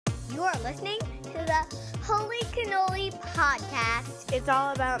You are listening to the Holy Cannoli Podcast. It's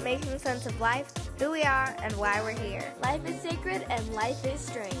all about making sense of life, who we are, and why we're here. Life is sacred and life is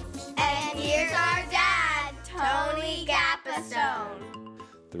strange. And here's our dad, Tony Gappastone.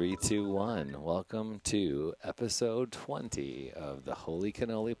 3, 2, 1. Welcome to episode 20 of the Holy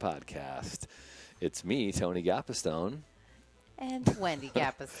Cannoli Podcast. It's me, Tony Gappastone. And Wendy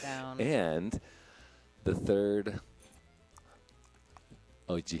Gappastone. And the third...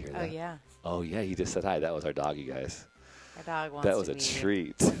 Oh, did you hear that? Oh, yeah. Oh, yeah, he just said hi. That was our dog, you guys. Our dog wants That was to a meet you.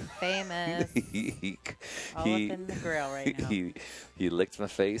 treat. Famous. All up in the grill right now. He licked my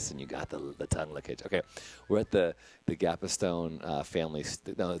face, and you got the tongue lickage. Okay, we're at the Gappastone family. It's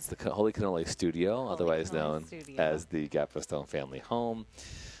the Holy Cannoli Studio, otherwise Cannoli known Studio. as the Gappastone family home.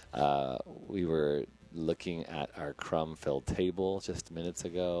 We were looking at our crumb-filled table just minutes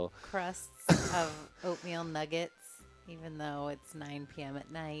ago. Crusts of oatmeal nuggets, even though it's 9 p.m.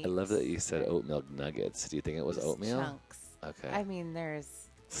 at night. I love that you said oatmeal nuggets. Do you think it was Just oatmeal? Chunks. Okay. I mean, there's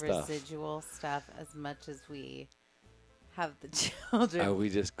Stuff. residual stuff as much as we have the children. Are we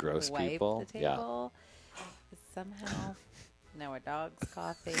just gross wipe people? The table. Somehow, now our dog's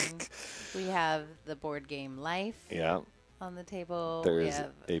coughing. We have the board game Life Yeah. on the table. We There's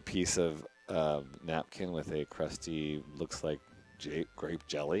have a piece of napkin with a crusty, looks like grape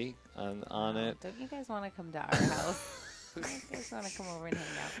jelly on it, Don't you guys want to come to our house? You guys want to come over and hang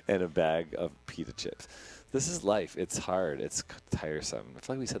out? and a bag of pita chips. This is life. It's hard. It's tiresome. I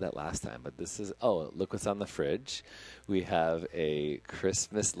feel like we said that last time, but this is, look what's on the fridge. We have a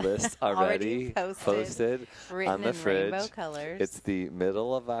Christmas list already posted Written on the in fridge. rainbow colors. It's the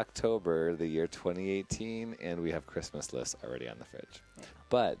middle of October, the year 2018, and we have Christmas lists already on the fridge. Yeah.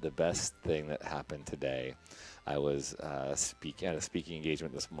 But the best thing that happened today, I was speaking at a speaking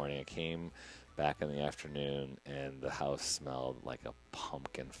engagement this morning. I came back in the afternoon, and the house smelled like a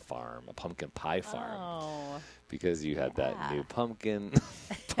pumpkin farm, a pumpkin pie farm, Oh, because you had that yeah. new pumpkin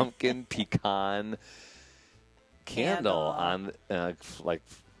pecan candle on,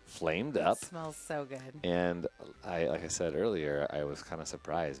 flamed up. it smells so good. And like I said earlier, I was kind of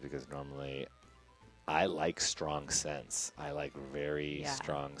surprised because normally I like strong scents. I like very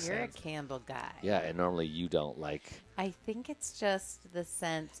strong You're scents. a candle guy. Yeah, and normally you don't like. I think it's just the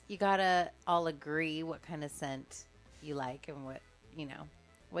scent. You gotta all agree what kind of scent you like and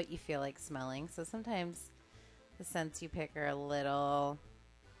what you feel like smelling. So sometimes the scents you pick are a little,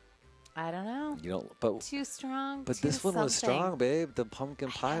 I don't know, You don't, but too strong. but too this one was something. strong, babe. The pumpkin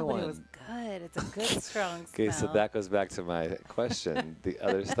pie I know, one. but it was good. It's a good strong Okay, smell. so that goes back to my question. The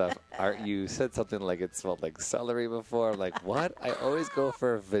other stuff, you said something like it smelled like celery before. I'm like, what? I always go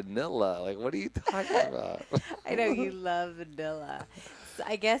for vanilla. Like, what are you talking about? I know you love vanilla. So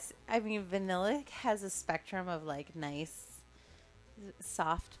vanilla has a spectrum of like nice,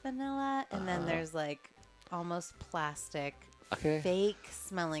 soft vanilla, and then there's like almost plastic, Okay. fake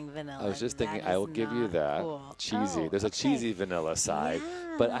smelling vanilla. I was just That thinking, is I will give you not that. cool. Cheesy. Oh, There's a okay. cheesy vanilla side,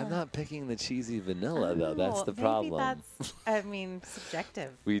 but I'm Yeah. not picking the cheesy vanilla, though. That's Oh, the maybe problem. That's,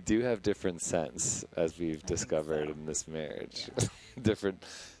 subjective. We do have different scents, as we've discovered so. in this marriage. Different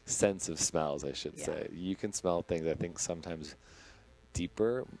sense of smells, I should Yeah. say. You can smell things, I think, sometimes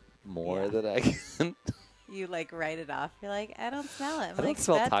deeper, more Yeah. than I can. You like write it off. You're like, I don't smell it. I'm I don't like,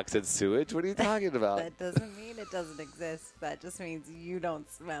 smell that, toxic sewage. What are you talking about? that doesn't mean it doesn't exist. That just means you don't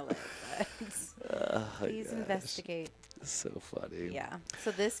smell it. But please gosh. investigate. So funny. Yeah.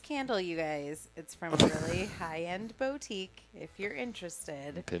 So this candle, you guys, it's from a really high-end boutique. If you're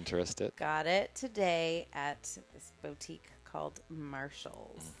interested, Pinterest it. got it today at this boutique called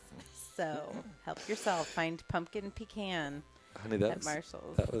Marshall's. So help yourself find pumpkin pecan Honey, at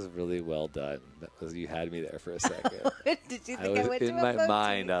Marshall's. that was really well done. You had me there for a second. Did you I think was I went in to a my boutique?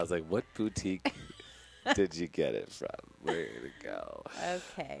 mind. I was like, "What boutique did you get it from? Where to go?"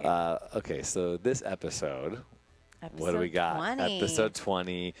 Okay. Okay, so this episode, what do we Episode got? 20. Episode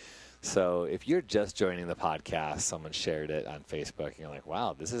 20. So if you're just joining the podcast, someone shared it on Facebook, and you're like,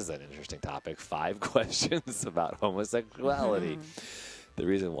 "Wow, this is an interesting topic. 5 questions about homosexuality." The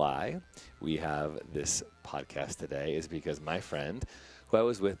reason why we have this podcast today is because my friend, who I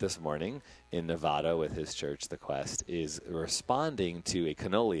was with this morning in Nevada with his church, The Quest, is responding to a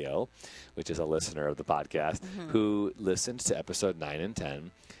Canolio, which is a listener of the podcast, who listened to episode 9 and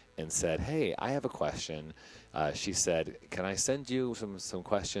 10 and said, "Hey, I have a question. She said, can I send you some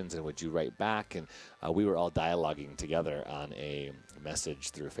questions, and would you write back? And we were all dialoguing together on a message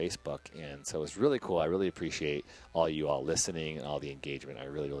through Facebook, and so it was really cool. I really appreciate all you all listening and all the engagement. I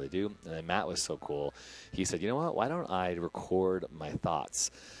really, really do. And then Matt was so cool. He said, you know what, why don't I record my thoughts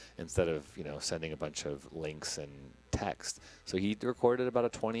instead of, sending a bunch of links and text? So he recorded about a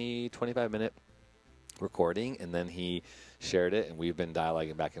 25-minute recording, and then he shared it, and we've been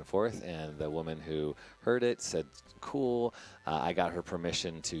dialoguing back and forth, and the woman who heard it said, cool. I got her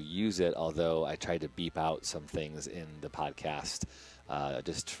permission to use it, although I tried to beep out some things in the podcast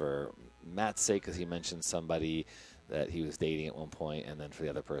just for Matt's sake, because he mentioned somebody that he was dating at one point, and then for the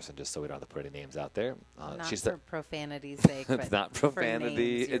other person, just so we don't have to put any names out there. Not for profanity's sake. It's not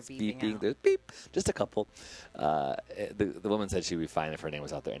profanity. It's beeping. There's beep. Just a couple. The woman said she would be fine if her name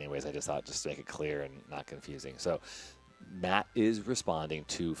was out there anyways. I just thought just to make it clear and not confusing. So Matt is responding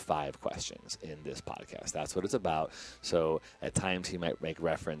to 5 questions in this podcast. That's what it's about. So at times he might make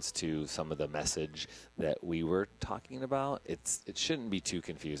reference to some of the message that we were talking about. It shouldn't be too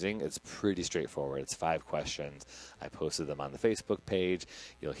confusing. It's pretty straightforward. It's 5 questions. I posted them on the Facebook page.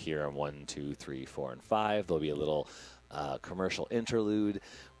 You'll hear them 1, 2, 3, 4, and 5. There'll be a little commercial interlude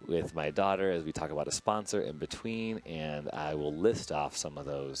with my daughter as we talk about a sponsor in between, and I will list off some of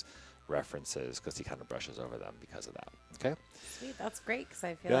those references because he kind of brushes over them because of that. Okay, sweet. That's great, because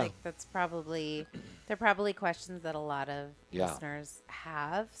I feel like they're probably questions that a lot of listeners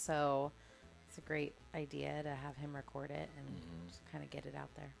have. So it's a great idea to have him record it and just kind of get it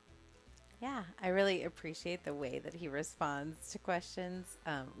out there. Yeah, I really appreciate the way that he responds to questions.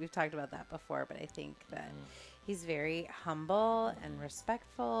 We've talked about that before, but I think that he's very humble and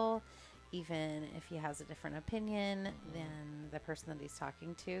respectful, even if he has a different opinion than the person that he's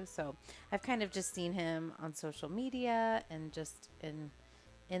talking to. So I've kind of just seen him on social media and just in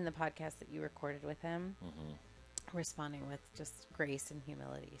the podcast that you recorded with him, responding with just grace and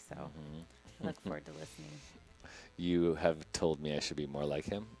humility. So I look forward to listening. You have told me I should be more like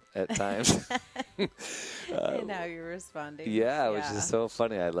him at times. And how you're responding. Yeah, which is so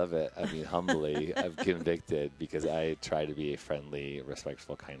funny. I love it. I mean, humbly, I'm convicted because I try to be a friendly,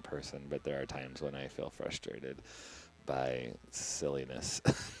 respectful, kind person, but there are times when I feel frustrated by silliness.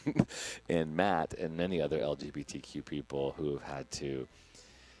 And Matt and many other LGBTQ people who have had to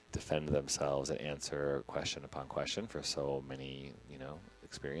defend themselves and answer question upon question for so many,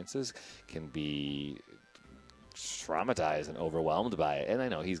 experiences can be traumatized and overwhelmed by it. And I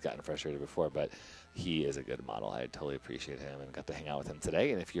know he's gotten frustrated before, but he is a good model. I totally appreciate him and got to hang out with him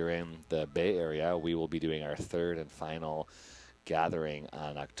today. And if you're in the Bay Area, we will be doing our 3rd and final gathering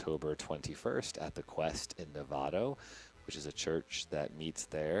on October 21st at the Quest in Novato, which is a church that meets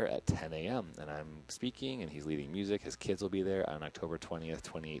there at 10 a.m. And I'm speaking, and he's leading music. His kids will be there on October 20th,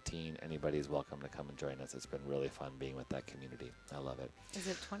 2018. Anybody's welcome to come and join us. It's been really fun being with that community. I love it. Is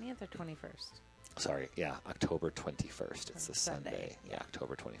it 20th or 21st? Sorry, October 21st. It's the Sunday. Yeah,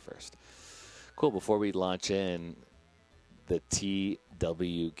 October 21st. Cool. Before we launch in, the TWQA.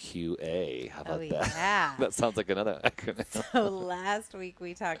 How about that? Yeah. That sounds like another acronym. So last week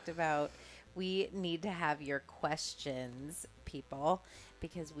we talked about we need to have your questions, people,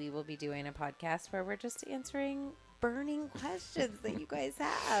 because we will be doing a podcast where we're just answering burning questions that you guys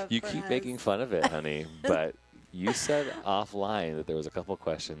have. You keep making fun of it, honey, but you said offline that there was a couple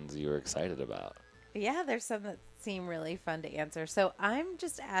questions you were excited about. Yeah, there's some that seem really fun to answer. So I'm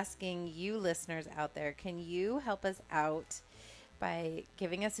just asking you listeners out there, can you help us out by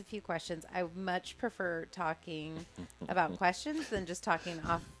giving us a few questions? I much prefer talking about questions than just talking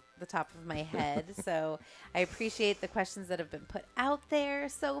off the top of my head. So I appreciate the questions that have been put out there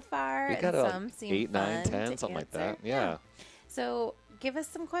so far. We got and some seem 8, 9, fun 10, to something answer. like that. Yeah. So give us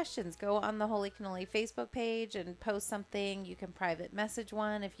some questions. Go on the Holy Cannoli Facebook page and post something. You can private message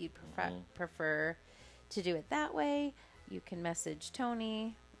one if you prefer to do it that way. You can message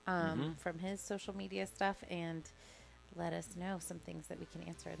Tony from his social media stuff and let us know some things that we can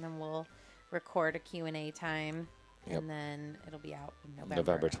answer. And then we'll record a Q&A time. Yep. And then it'll be out in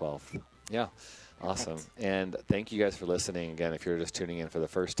November 12th. Yeah. Awesome. Perfect. And thank you guys for listening. Again, if you're just tuning in for the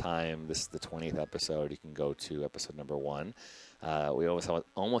first time, this is the 20th episode. You can go to episode number 1. We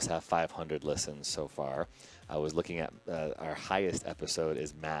almost have 500 listens so far. I was looking at our highest episode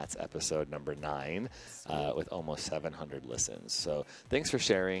is Matt's episode number 9 with almost 700 listens. So thanks for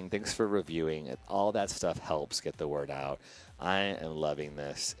sharing. Thanks for reviewing. All that stuff helps get the word out. I am loving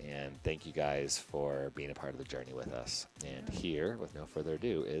this, and thank you guys for being a part of the journey with us. And here, with no further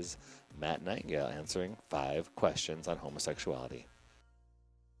ado, is Matt Nightingale answering 5 questions on homosexuality.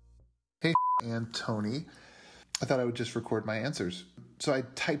 Hey, and Tony. I thought I would just record my answers. So I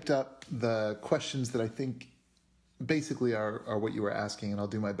typed up the questions that I think basically are what you were asking, and I'll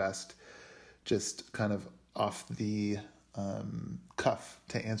do my best just kind of off the cuff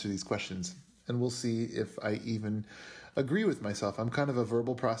to answer these questions. And we'll see if I even agree with myself. I'm kind of a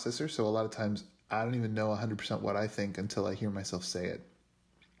verbal processor, so a lot of times I don't even know 100% what I think until I hear myself say it.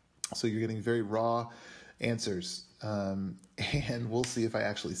 So you're getting very raw answers, and we'll see if I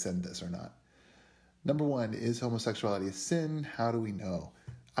actually send this or not. Number one, is homosexuality a sin? How do we know?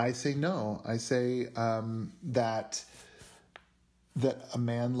 I say no. I say that a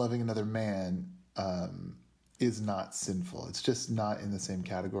man loving another man is not sinful. It's just not in the same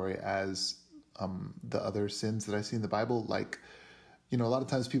category as the other sins that I see in the Bible. Like, a lot of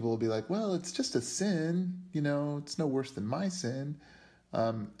times people will be like, well, it's just a sin, it's no worse than my sin.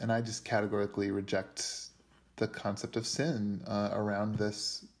 And I just categorically reject the concept of sin around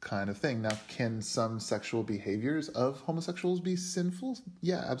this kind of thing. Now, can some sexual behaviors of homosexuals be sinful?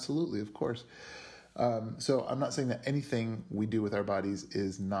 Yeah, absolutely, of course. So I'm not saying that anything we do with our bodies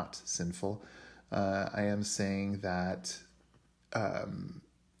is not sinful. I am saying that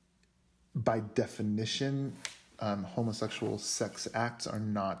by definition, homosexual sex acts are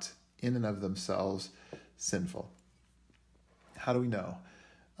not in and of themselves sinful. How do we know?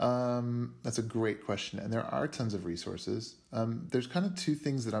 That's a great question. And there are tons of resources. There's kind of two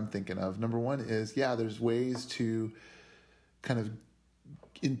things that I'm thinking of. Number one is, there's ways to kind of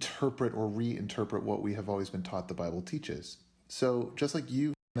interpret or reinterpret what we have always been taught the Bible teaches. So just like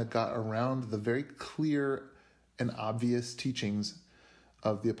you got around the very clear and obvious teachings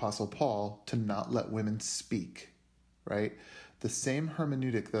of the Apostle Paul to not let women speak, right? The same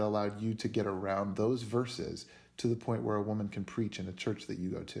hermeneutic that allowed you to get around those verses to the point where a woman can preach in a church that you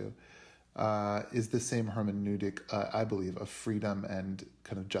go to is the same hermeneutic, I believe, of freedom and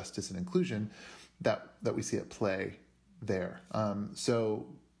kind of justice and inclusion that we see at play there. So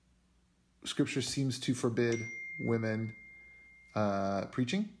Scripture seems to forbid women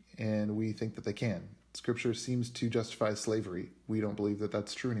preaching, and we think that they can. Scripture seems to justify slavery. We don't believe that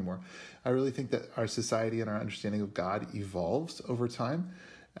that's true anymore. I really think that our society and our understanding of God evolves over time.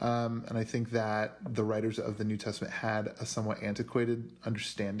 And I think that the writers of the New Testament had a somewhat antiquated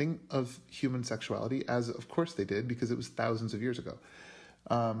understanding of human sexuality, as of course they did, because it was thousands of years ago.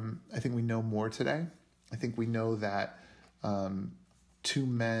 I think we know more today. I think we know that two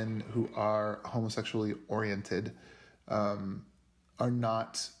men who are homosexually oriented are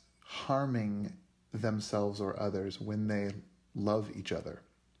not harming themselves or others when they love each other.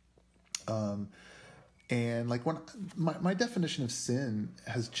 And like when my definition of sin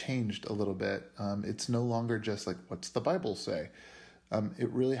has changed a little bit. It's no longer just like, what's the Bible say? It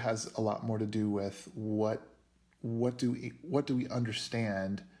really has a lot more to do with what do we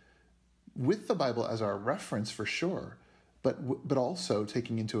understand with the Bible as our reference for sure, but also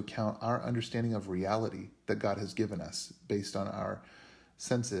taking into account our understanding of reality that God has given us based on our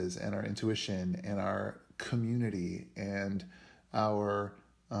senses and our intuition and our community and our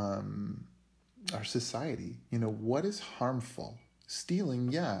society. What is harmful? Stealing,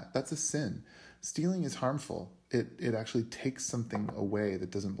 that's a sin. Stealing is harmful. It actually takes something away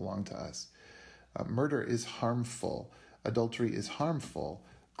that doesn't belong to us. Murder is harmful. Adultery is harmful.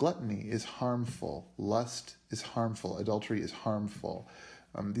 Gluttony is harmful. Lust is harmful. Adultery is harmful.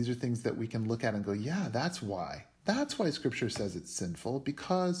 These are things that we can look at and go, that's why. That's why Scripture says it's sinful,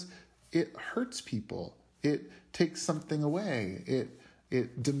 because it hurts people. It takes something away.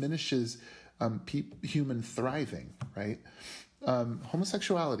 It diminishes human thriving, right?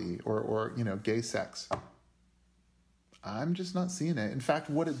 Homosexuality or gay sex, I'm just not seeing it. In fact,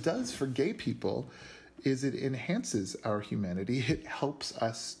 what it does for gay people is it enhances our humanity. It helps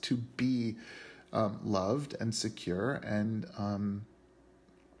us to be loved and secure and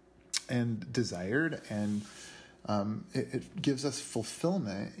desired, and it gives us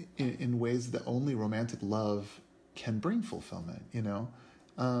fulfillment in ways that only romantic love can bring fulfillment,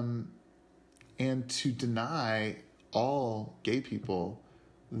 and to deny all gay people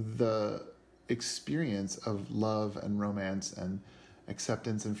the experience of love and romance and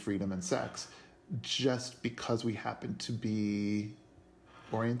acceptance and freedom and sex just because we happen to be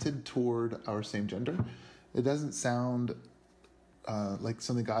oriented toward our same gender, it doesn't sound like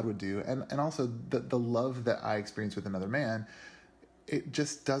something God would do. And also the love that I experience with another man, it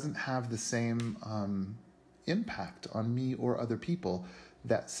just doesn't have the same impact on me or other people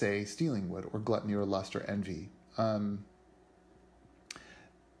that, say, stealing would, or gluttony or lust or envy.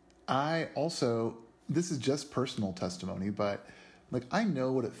 I also, this is just personal testimony, but I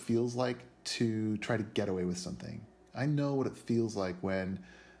know what it feels like to try to get away with something. I know what it feels like when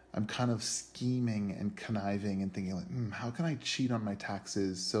I'm kind of scheming and conniving and thinking how can I cheat on my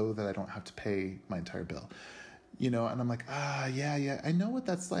taxes so that I don't have to pay my entire bill? and I'm like, yeah, I know what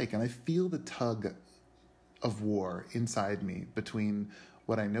that's like. And I feel the tug of war inside me between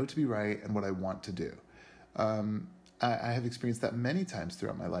what I know to be right and what I want to do. I have experienced that many times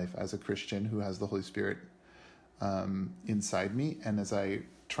throughout my life as a Christian who has the Holy Spirit inside me. And as I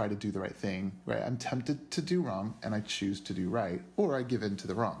try to do the right thing, right, I'm tempted to do wrong and I choose to do right, or I give in to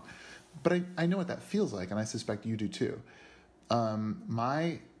the wrong. But I know what that feels like, and I suspect you do too.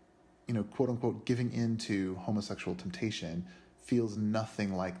 My quote unquote, giving into homosexual temptation feels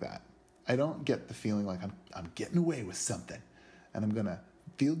nothing like that. I don't get the feeling like I'm getting away with something and I'm going to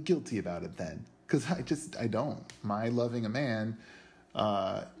feel guilty about it then. Because I don't. My loving a man,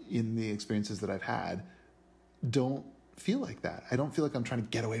 in the experiences that I've had, don't feel like that. I don't feel like I'm trying to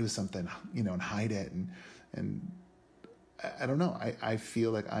get away with something, and hide it. And I don't know. I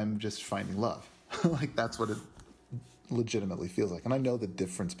feel like I'm just finding love. Like that's what it legitimately feels like. And I know the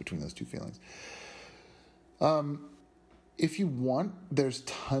difference between those two feelings. If you want, there's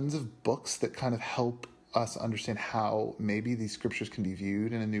tons of books that kind of help us understand how maybe these scriptures can be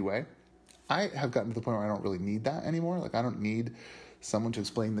viewed in a new way. I have gotten to the point where I don't really need that anymore. Like I don't need someone to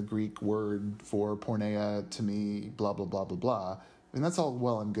explain the Greek word for porneia to me, blah, blah, blah, blah, blah. I mean, that's all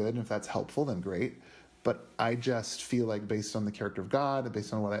well and good. And if that's helpful, then great. But I just feel like based on the character of God,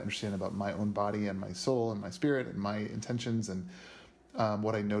 based on what I understand about my own body and my soul and my spirit and my intentions and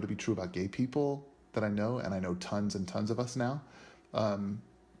what I know to be true about gay people that I know, and I know tons and tons of us now,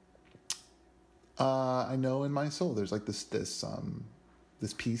 I know in my soul there's like this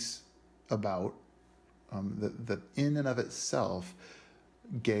piece about that in and of itself,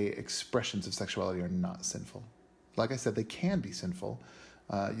 gay expressions of sexuality are not sinful. Like I said, they can be sinful.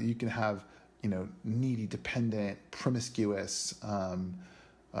 You can have needy, dependent, promiscuous,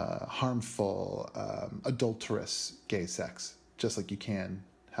 harmful, adulterous gay sex, just like you can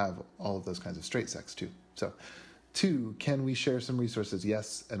have all of those kinds of straight sex too. So, 2, can we share some resources?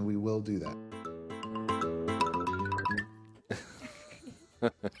 Yes, and we will do that.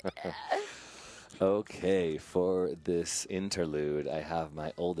 Okay, for this interlude, I have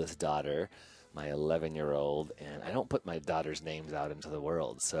my oldest daughter, my 11-year-old, and I don't put my daughter's names out into the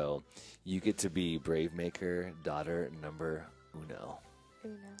world, so you get to be Brave Maker daughter number uno.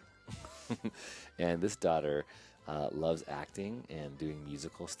 And this daughter loves acting and doing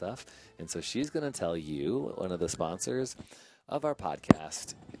musical stuff, and so she's going to tell you, one of the sponsors of our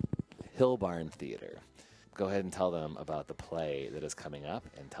podcast, Hill Barn Theater. Go ahead and tell them about the play that is coming up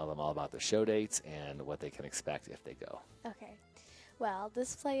and tell them all about the show dates and what they can expect if they go. Okay. Well,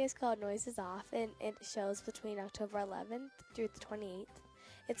 this play is called Noises Off, and it shows between October 11th through the 28th.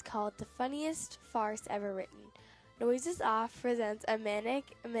 It's called The Funniest Farce Ever Written. Noises Off presents a manic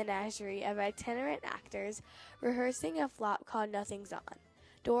menagerie of itinerant actors rehearsing a flop called Nothing's On.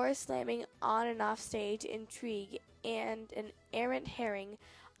 Doors slamming on and off stage, intrigue, and an errant herring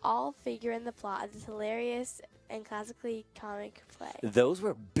all figure in the plot of this hilarious and classically comic play. Those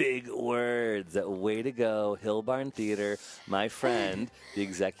were big words. Way to go, Hill Barn Theater. My friend, the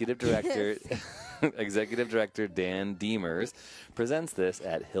executive director, Dan Deemers, presents this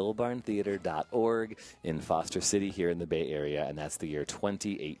at hillbarntheater.org in Foster City here in the Bay Area, and that's the year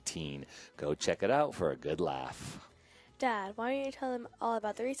 2018. Go check it out for a good laugh. Dad, why don't you tell them all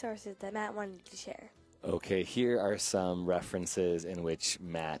about the resources that Matt wanted to share? Okay, here are some references in which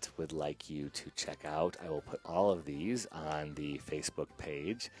Matt would like you to check out. I will put all of these on the Facebook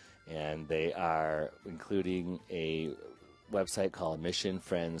page, and they are including a website called Mission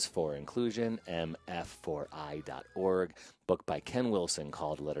Friends for Inclusion, mf4i.org, book by Ken Wilson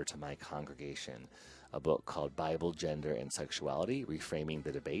called Letter to My Congregation, a book called Bible, Gender, and Sexuality, Reframing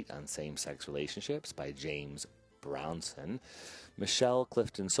the Debate on Same-Sex Relationships by James Brownson, Michelle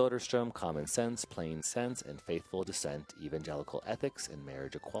Clifton Soderstrom, Common Sense, Plain Sense, and Faithful Dissent, Evangelical Ethics and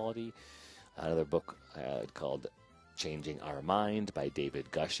Marriage Equality. Another book called Changing Our Mind by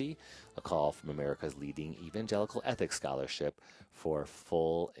David Gushee, a call from America's leading evangelical ethics scholarship for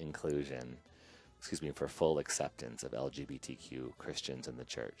full full acceptance of LGBTQ Christians in the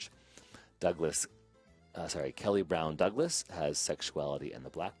church. Kelly Brown Douglas has Sexuality and the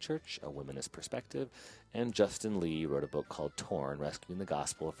Black Church, a Womanist Perspective, and Justin Lee wrote a book called Torn, Rescuing the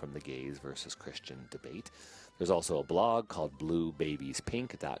Gospel from the Gays versus Christian Debate. There's also a blog called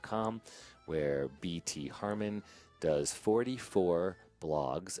BlueBabiesPink.com where B.T. Harmon does 44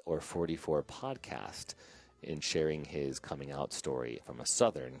 blogs or 44 podcasts in sharing his coming out story from a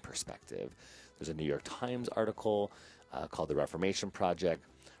Southern perspective. There's a New York Times article called The Reformation Project,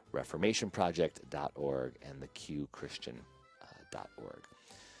 reformationproject.org, and theqchristian.org.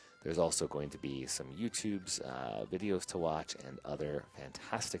 There's also going to be some YouTube's videos to watch and other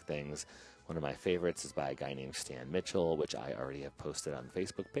fantastic things. One of my favorites is by a guy named Stan Mitchell, which I already have posted on the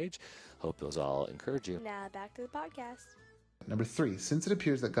Facebook page. Hope those all encourage you. Now back to the podcast. Number 3, since it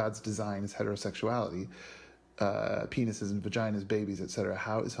appears that God's design is heterosexuality, penises and vaginas, babies, etc.,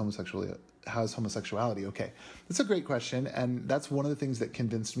 how is homosexuality okay? That's a great question, and that's one of the things that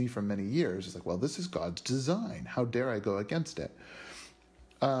convinced me for many years. It's like, well, this is God's design. How dare I go against it?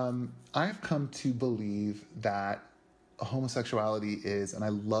 I've come to believe that homosexuality is, and I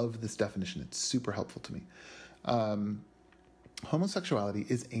love this definition, it's super helpful to me. Homosexuality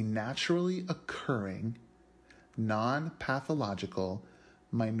is a naturally occurring, non-pathological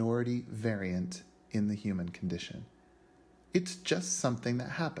minority variant in the human condition. It's just something that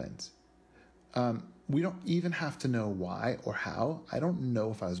happens. We don't even have to know why or how. I don't know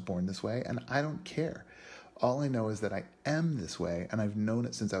if I was born this way, and I don't care. All I know is that I am this way, and I've known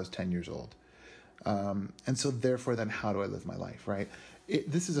it since I was 10 years old. And so therefore, then how do I live my life, right?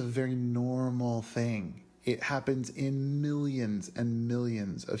 This is a very normal thing. It happens in millions and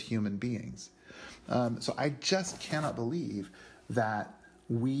millions of human beings. So I just cannot believe that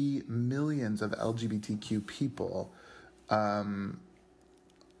we, millions of LGBTQ people,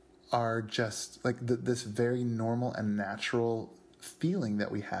 are just like this very normal and natural feeling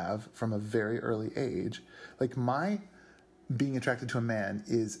that we have from a very early age. Like my being attracted to a man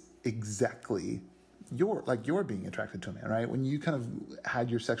is exactly your being attracted to a man, right? When you kind of had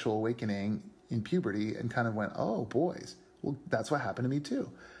your sexual awakening in puberty and kind of went, oh, boys, well, that's what happened to me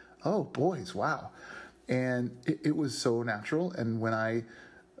too. Oh, boys, wow. And it was so natural. And when I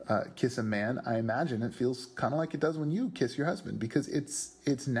kiss a man, I imagine it feels kind of like it does when you kiss your husband, because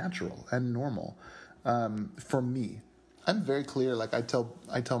it's natural and normal. For me, I'm very clear. Like I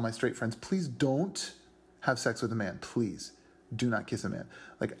tell my straight friends, please don't have sex with a man. Please do not kiss a man.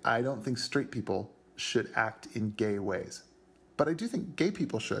 Like I don't think straight people should act in gay ways, but I do think gay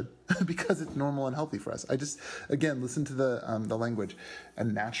people should because it's normal and healthy for us. I just, again, listen to the language. A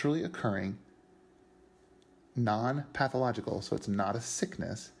naturally occurring, non-pathological, so it's not a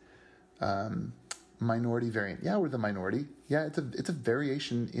sickness, minority variant. Yeah, we're the minority. Yeah, it's a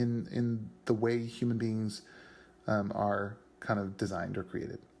variation in the way human beings are kind of designed or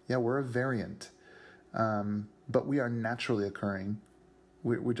created. Yeah, we're a variant, but we are naturally occurring.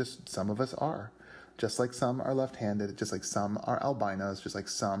 We're just, some of us are. Just like some are left-handed, just like some are albinos, just like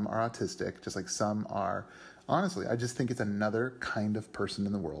some are autistic, just like some are... Honestly, I just think it's another kind of person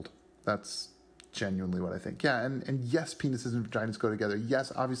in the world. That's genuinely what I think. Yeah, and yes, penises and vaginas go together.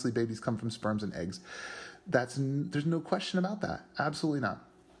 Yes, obviously babies come from sperms and eggs. There's no question about that. Absolutely not.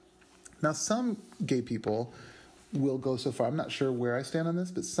 Now, some gay people will go so far, I'm not sure where I stand on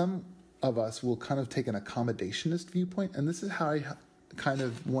this, but some of us will kind of take an accommodationist viewpoint, and this is how I kind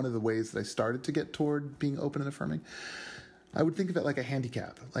of, one of the ways that I started to get toward being open and affirming. I would think of it like a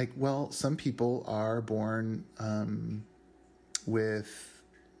handicap. Like, well, some people are born with,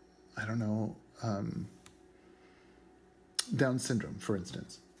 I don't know, Down syndrome, for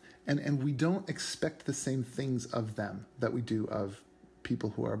instance. And we don't expect the same things of them that we do of people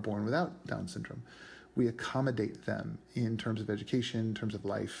who are born without Down syndrome. We accommodate them in terms of education, in terms of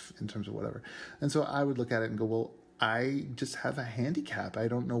life, in terms of whatever. And so I would look at it and go, well, I just have a handicap. I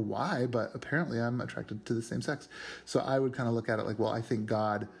don't know why, but apparently I'm attracted to the same sex. So I would kind of look at it like, well, I think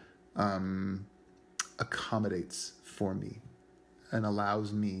God accommodates for me and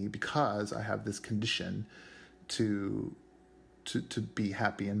allows me, because I have this condition, to be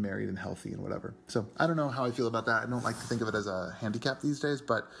happy and married and healthy and whatever. So I don't know how I feel about that. I don't like to think of it as a handicap these days,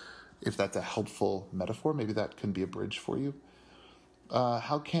 but if that's a helpful metaphor, maybe that can be a bridge for you.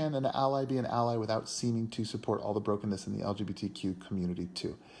 How can an ally be an ally without seeming to support all the brokenness in the LGBTQ community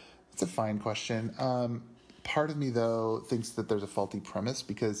too? That's a fine question. Part of me, though, thinks that there's a faulty premise,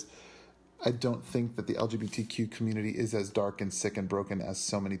 because I don't think that the LGBTQ community is as dark and sick and broken as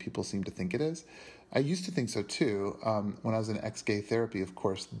so many people seem to think it is. I used to think so too. When I was in ex-gay therapy, of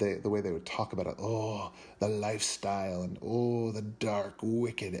course, the way they would talk about it, oh, the lifestyle, and oh, the dark,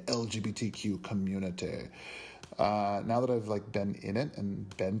 wicked LGBTQ community. Now that I've been in it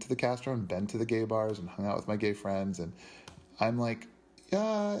and been to the Castro and been to the gay bars and hung out with my gay friends, and I'm like,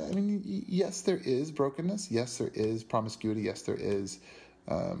 yeah, I mean, yes, there is brokenness. Yes, there is promiscuity. Yes, there is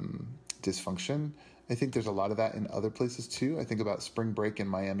dysfunction. I think there's a lot of that in other places too. I think about spring break in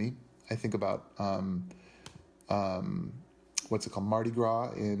Miami. I think about what's it called, Mardi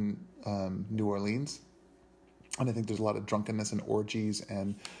Gras in New Orleans. And I think there's a lot of drunkenness and orgies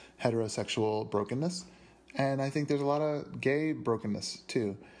and heterosexual brokenness. And I think there's a lot of gay brokenness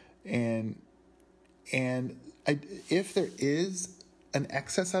too. And if there is an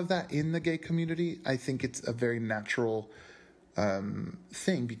excess of that in the gay community. I think it's a very natural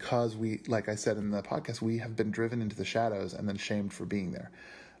thing because we, like I said in the podcast, we have been driven into the shadows and then shamed for being there.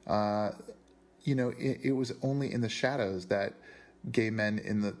 It was only in the shadows that gay men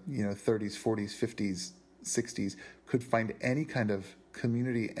in the 30s, 40s, 50s, 60s could find any kind of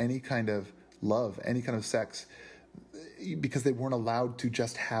community, any kind of love, any kind of sex, because they weren't allowed to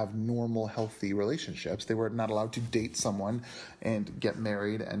just have normal, healthy relationships. They were not allowed to date someone and get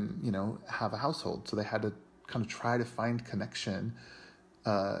married and, have a household. So they had to kind of try to find connection,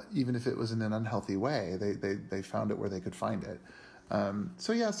 even if it was in an unhealthy way. They found it where they could find it.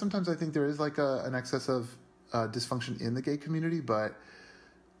 So yeah, sometimes I think there is like an excess of dysfunction in the gay community, but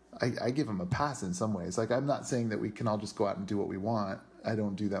I give them a pass in some ways. Like, I'm not saying that we can all just go out and do what we want. I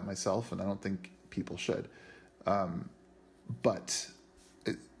don't do that myself, and I don't think people should. But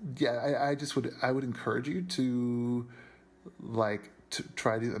I would encourage you to to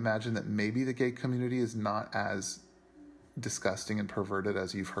try to imagine that maybe the gay community is not as disgusting and perverted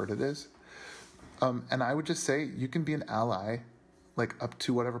as you've heard it is. And I would just say you can be an ally, like, up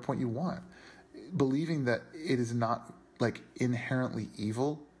to whatever point you want, believing that it is not like inherently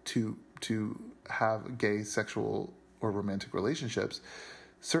evil to have gay sexual or romantic relationships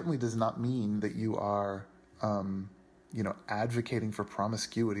certainly does not mean that you are advocating for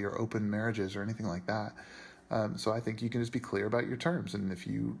promiscuity or open marriages or anything like that. So I think you can just be clear about your terms. And if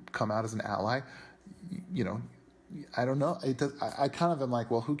you come out as an ally, I don't know. I kind of am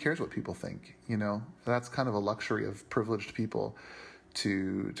like, well, who cares what people think? That's kind of a luxury of privileged people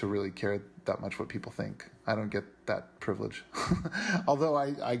to really care that much what people think. I don't get that privilege. Although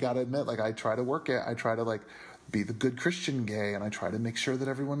I gotta admit, like, I try to work it. I try to, like, be the good Christian gay, and I try to make sure that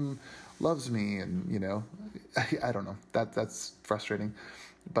everyone loves me, and I don't know, that's frustrating,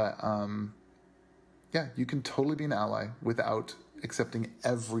 but yeah, you can totally be an ally without accepting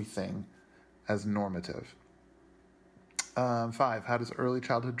everything as normative. 5, how does early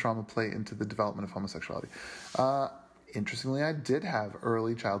childhood trauma play into the development of homosexuality? Interestingly, I did have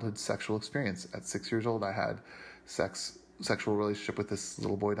early childhood sexual experience. At 6 years old, I had sexual relationship with this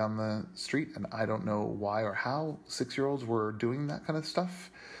little boy down the street, and I don't know why or how 6-year-olds were doing that kind of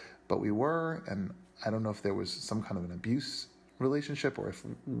stuff, but we were, and I don't know if there was some kind of an abuse relationship or if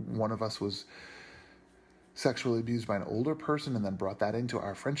one of us was sexually abused by an older person and then brought that into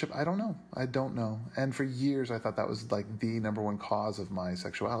our friendship. I don't know. And for years, I thought that was like the number one cause of my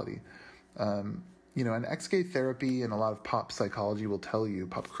sexuality. And ex-gay therapy and a lot of pop psychology will tell you,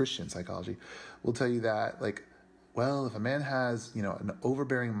 pop Christian psychology will tell you that, like, well, if a man has, an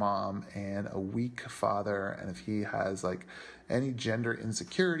overbearing mom and a weak father, and if he has, like, any gender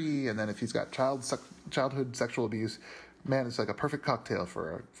insecurity, and then if he's got childhood sexual abuse, man, it's like a perfect cocktail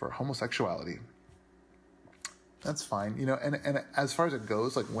for homosexuality. That's fine. And as far as it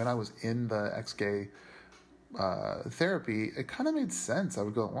goes, like, when I was in the ex-gay therapy, it kind of made sense. I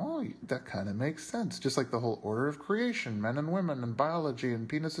would go, oh, that kind of makes sense. Just like the whole order of creation, men and women and biology and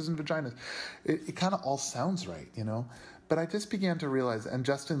penises and vaginas. It kind of all sounds right, But I just began to realize, and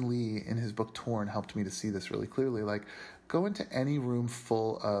Justin Lee in his book Torn helped me to see this really clearly, like, go into any room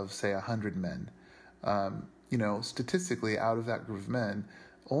full of, say, 100 men. Statistically, out of that group of men,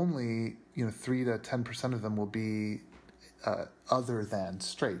 only, 3 to 10% of them will be other than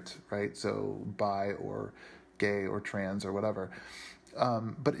straight, right? So bi or gay or trans or whatever.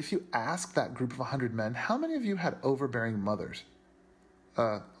 But if you ask that group of 100 men, how many of you had overbearing mothers?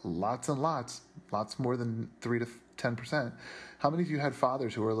 Lots and lots more than 3 to 10%. How many of you had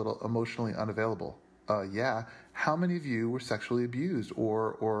fathers who were a little emotionally unavailable? Yeah. How many of you were sexually abused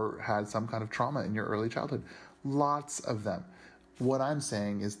or had some kind of trauma in your early childhood? Lots of them. What I'm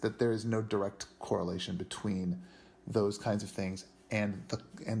saying is that there is no direct correlation between those kinds of things and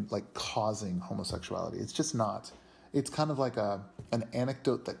causing homosexuality. It's just not. It's kind of like an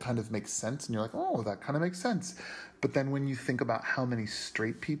anecdote that kind of makes sense, and you're like, oh, that kind of makes sense. But then when you think about how many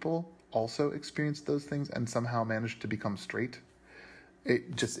straight people also experienced those things and somehow managed to become straight,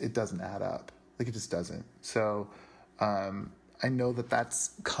 it doesn't add up. Like, it just doesn't. So I know that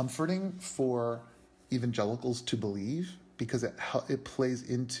that's comforting for evangelicals to believe, because it plays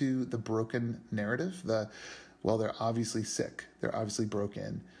into the broken narrative. Well, they're obviously sick. They're obviously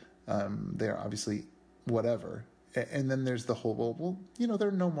broken. They're obviously whatever. And then there's the whole, well, they're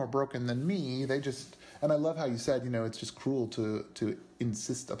no more broken than me. They just, and I love how you said, it's just cruel to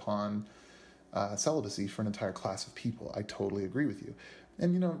insist upon celibacy for an entire class of people. I totally agree with you.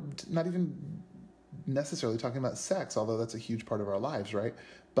 And, not even necessarily talking about sex, although that's a huge part of our lives, right?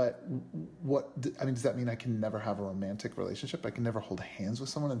 But does that mean I can never have a romantic relationship? I can never hold hands with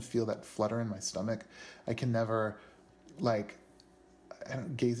someone and feel that flutter in my stomach? I can never, I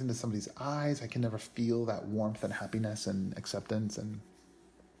don't gaze into somebody's eyes. I can never feel that warmth and happiness and acceptance, and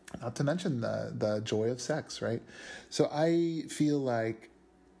not to mention the joy of sex, right? So I feel like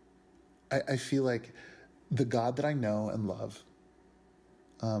the God that I know and love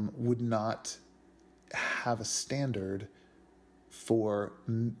would not have a standard for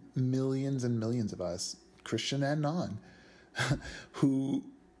millions and millions of us, Christian and non, who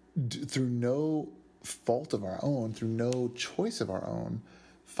through no fault of our own, through no choice of our own,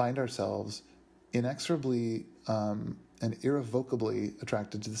 find ourselves inexorably and irrevocably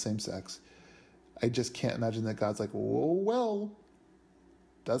attracted to the same sex. I just can't imagine that God's like, whoa, well,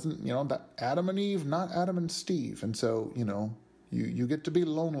 doesn't, that Adam and Eve, not Adam and Steve. And so, you get to be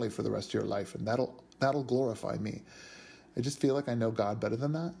lonely for the rest of your life, and that'll glorify me. I just feel like I know God better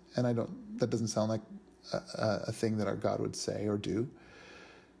than that. And that doesn't sound like a thing that our God would say or do.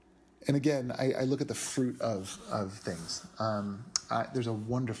 And again, I look at the fruit of things. There's a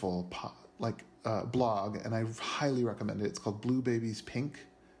wonderful blog, and I highly recommend it. It's called Blue Babies Pink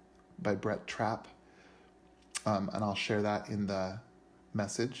by Brett Trapp. And I'll share that in the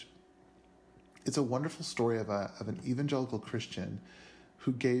message. It's a wonderful story of an evangelical Christian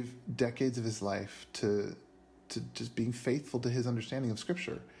who gave decades of his life to just being faithful to his understanding of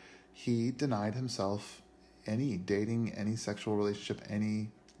Scripture. He denied himself any dating, any sexual relationship, any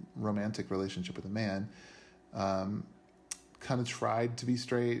romantic relationship with a man. Kind of tried to be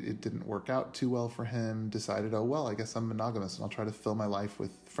straight. It didn't work out too well for him. Decided, oh, well, I guess I'm monogamous, and I'll try to fill my life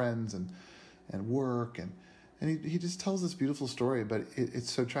with friends and work. And he just tells this beautiful story, but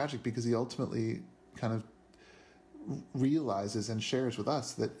it's so tragic because he ultimately kind of realizes and shares with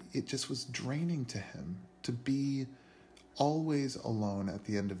us that it just was draining to him to be always alone at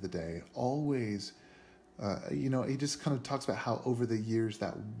the end of the day, always, he just kind of talks about how over the years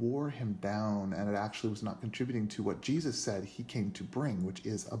that wore him down, and it actually was not contributing to what Jesus said he came to bring, which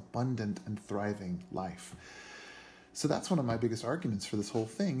is abundant and thriving life. So that's one of my biggest arguments for this whole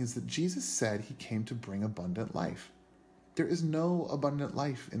thing, is that Jesus said he came to bring abundant life. There is no abundant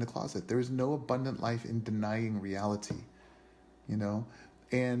life in the closet. There is no abundant life in denying reality,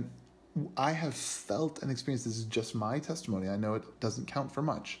 and I have felt and experienced, this is just my testimony, I know it doesn't count for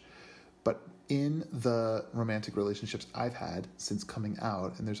much, but in the romantic relationships I've had since coming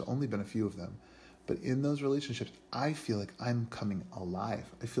out, and there's only been a few of them, but in those relationships, I feel like I'm coming alive.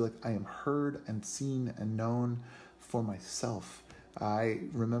 I feel like I am heard and seen and known for myself. I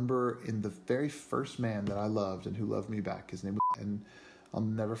remember in the very first man that I loved and who loved me back, his name was, and I'll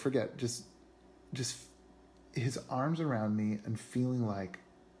never forget, just his arms around me and feeling like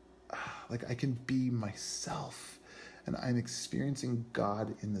I can be myself, and I'm experiencing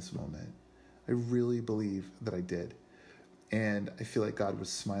God in this moment. I really believe that I did. And I feel like God was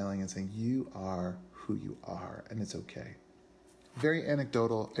smiling and saying, you are who you are, and it's okay. Very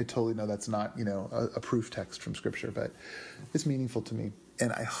anecdotal. I totally know that's not, a proof text from Scripture, but it's meaningful to me.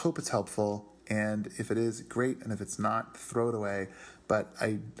 And I hope it's helpful. And if it is, great. And if it's not, throw it away. But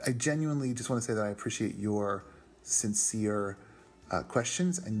I genuinely just want to say that I appreciate your sincere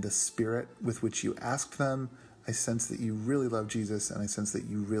questions and the spirit with which you asked them. I sense that you really love Jesus, and I sense that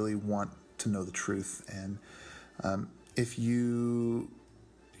you really want to know the truth. And if you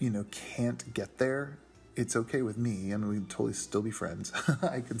can't get there, it's okay with me. I mean, we can totally still be friends.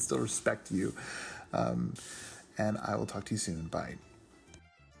 I can still respect you. And I will talk to you soon. Bye.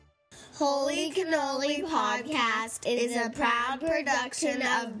 Holy Cannoli Podcast is a proud production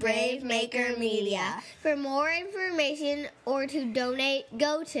of Brave Maker Media. For more information or to donate,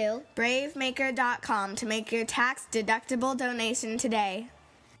 go to bravemaker.com to make your tax-deductible donation today.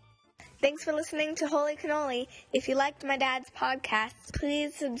 Thanks for listening to Holy Cannoli. If you liked my dad's podcast,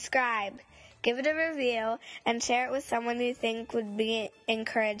 please subscribe, give it a review, and share it with someone you think would be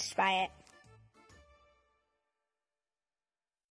encouraged by it.